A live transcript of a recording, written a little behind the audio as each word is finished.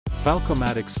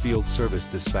FalcoMatics Field Service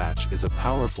Dispatch is a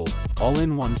powerful,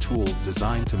 all-in-one tool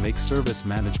designed to make service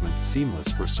management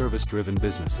seamless for service-driven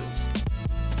businesses.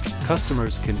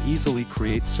 Customers can easily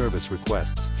create service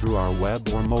requests through our web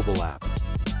or mobile app.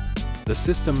 The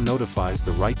system notifies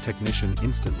the right technician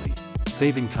instantly,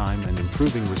 saving time and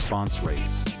improving response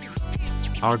rates.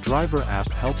 Our driver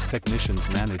app helps technicians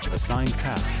manage assigned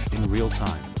tasks in real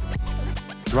time.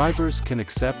 Drivers can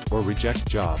accept or reject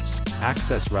jobs,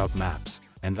 access route maps,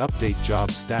 and update job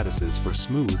statuses for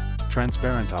smooth,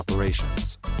 transparent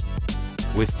operations.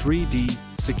 With 3D,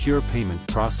 secure payment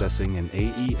processing and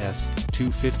AES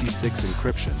 256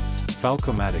 encryption,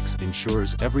 FalcoMatics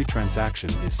ensures every transaction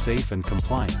is safe and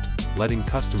compliant, letting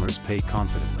customers pay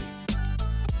confidently.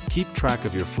 Keep track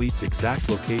of your fleet's exact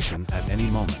location at any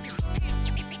moment.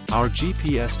 Our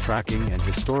GPS tracking and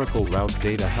historical route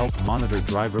data help monitor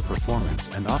driver performance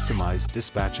and optimize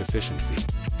dispatch efficiency.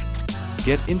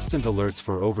 Get instant alerts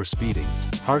for overspeeding,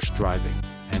 harsh driving,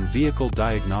 and vehicle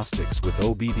diagnostics with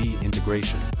OBD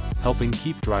integration, helping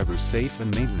keep drivers safe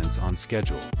and maintenance on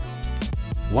schedule.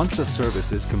 Once a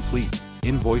service is complete,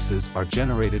 invoices are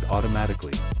generated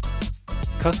automatically.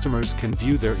 Customers can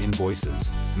view their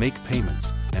invoices, make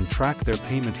payments, and track their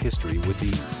payment history with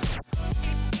ease.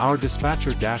 Our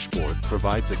dispatcher dashboard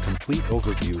provides a complete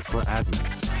overview for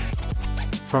admins.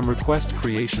 From request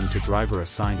creation to driver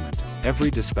assignment,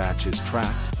 every dispatch is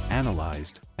tracked,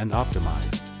 analyzed, and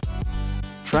optimized.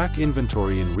 Track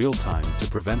inventory in real time to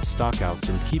prevent stockouts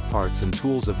and keep parts and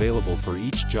tools available for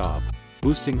each job,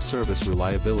 boosting service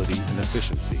reliability and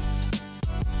efficiency.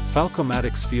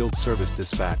 FalcoMatics Field Service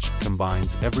Dispatch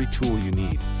combines every tool you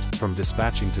need, from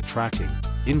dispatching to tracking,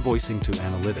 invoicing to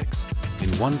analytics, in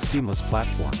one seamless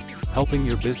platform, helping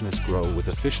your business grow with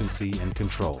efficiency and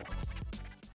control.